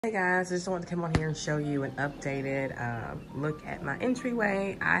Hey guys, I just wanted to come on here and show you an updated look at my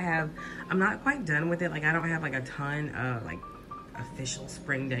entryway. I'm not quite done with it. Like, I don't have like a ton of like official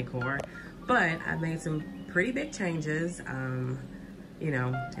spring decor, but I've made some pretty big changes, you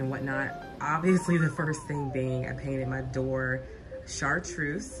know, and whatnot. Obviously, the first thing being I painted my door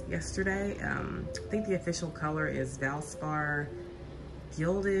chartreuse yesterday. I think the official color is Valspar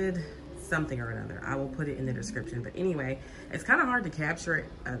gilded something or another. I will put it in the description. But anyway, it's kind of hard to capture it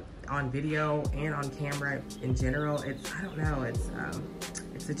on video and on camera in general. I don't know,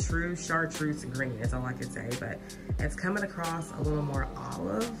 it's a true chartreuse green, that's all I could say, but it's coming across a little more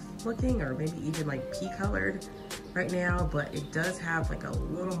olive looking, or maybe even like pea colored right now, but it does have like a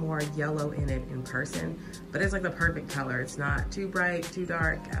little more yellow in it in person, but it's like the perfect color. It's not too bright, too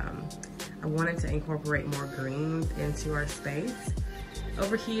dark. I wanted to incorporate more greens into our space.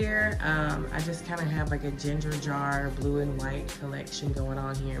 Over here, I just kind of have like a ginger jar, blue and white collection going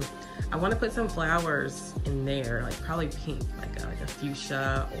on here. I want to put some flowers in there, like probably pink, like a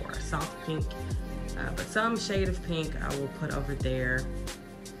fuchsia or a soft pink, but some shade of pink I will put over there.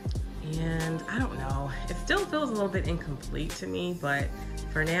 And I don't know, it still feels a little bit incomplete to me, but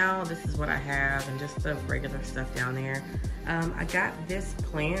for now, this is what I have, and just the regular stuff down there. I got this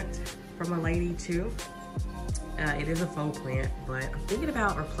plant from a lady too. It is a faux plant, but I'm thinking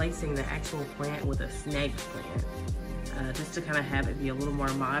about replacing the actual plant with a snake plant, just to kind of have it be a little more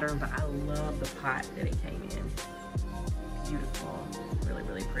modern, but I love the pot that it came in. Beautiful, really,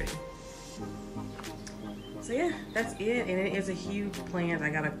 really pretty. So yeah, that's it, and it is a huge plant.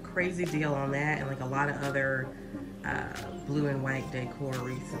 I got a crazy deal on that and like a lot of other blue and white decor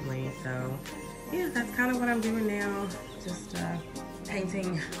recently. So yeah, that's kind of what I'm doing now, just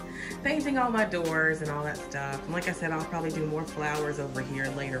painting all my doors and all that stuff. And like I said, I'll probably do more flowers over here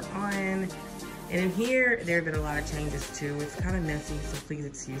later on. And in here, there have been a lot of changes too. It's kind of messy, so please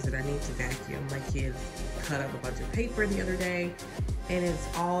excuse it. I need to vacuum. My kids cut up a bunch of paper the other day, and it's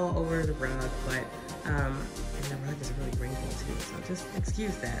all over the rug, but and the rug is really wrinkled too, so just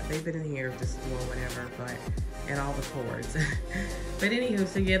excuse that. They've been in here just doing whatever, but and all the cords. But anywho,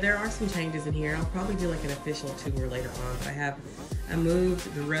 so yeah, there are some changes in here. I'll probably do like an official tour later on, but I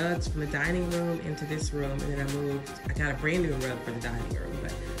moved the rugs from the dining room into this room, and then I got a brand new rug for the dining room,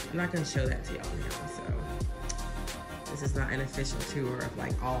 but I'm not gonna show that to y'all now, so this is not an official tour of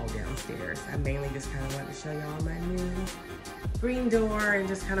like all downstairs. I mainly just kind of wanted to show y'all my new green door and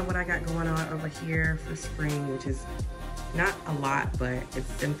just kind of what I got going on over here for spring, which is not a lot, but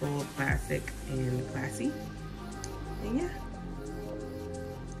it's simple, classic, and classy. And yeah,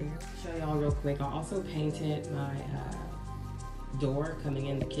 there. Show y'all real quick. I also painted my door coming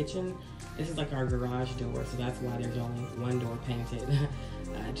in the kitchen. This is like our garage door, so that's why there's only one door painted.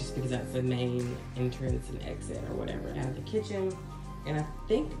 Just because that's the main entrance and exit or whatever out of the kitchen. And I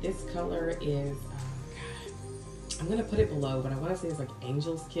think this color is, I'm gonna put it below, but I wanna say it's like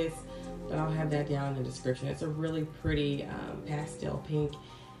Angel's Kiss, but I'll have that down in the description. It's a really pretty pastel pink.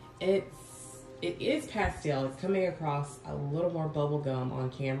 It is pastel. It's coming across a little more bubblegum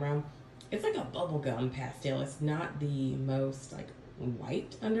on camera. It's like a bubblegum pastel. It's not the most like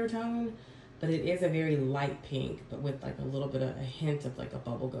white undertone, but it is a very light pink, but with like a little bit of a hint of like a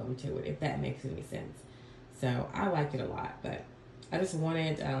bubblegum to it, if that makes any sense. So I like it a lot, but I just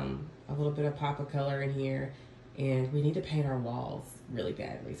wanted a little bit of pop of color in here, and we need to paint our walls really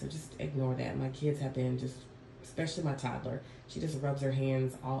badly, so just ignore that. My kids have been just, especially my toddler, she just rubs her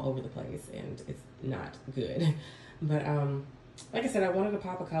hands all over the place, and it's not good. But like I said, I wanted a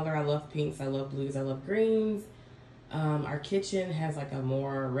pop of color. I love pinks, I love blues, I love greens. Our kitchen has like a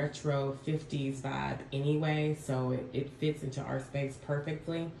more retro 50s vibe anyway, so it fits into our space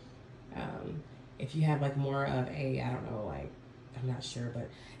perfectly. If you have like more of a, I don't know, like, I'm not sure, but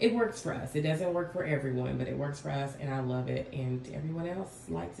it works for us. It doesn't work for everyone, but it works for us, and I love it, and everyone else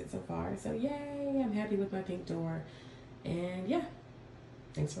likes it so far. So yay, I'm happy with my pink door. And yeah,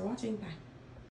 thanks for watching. Bye.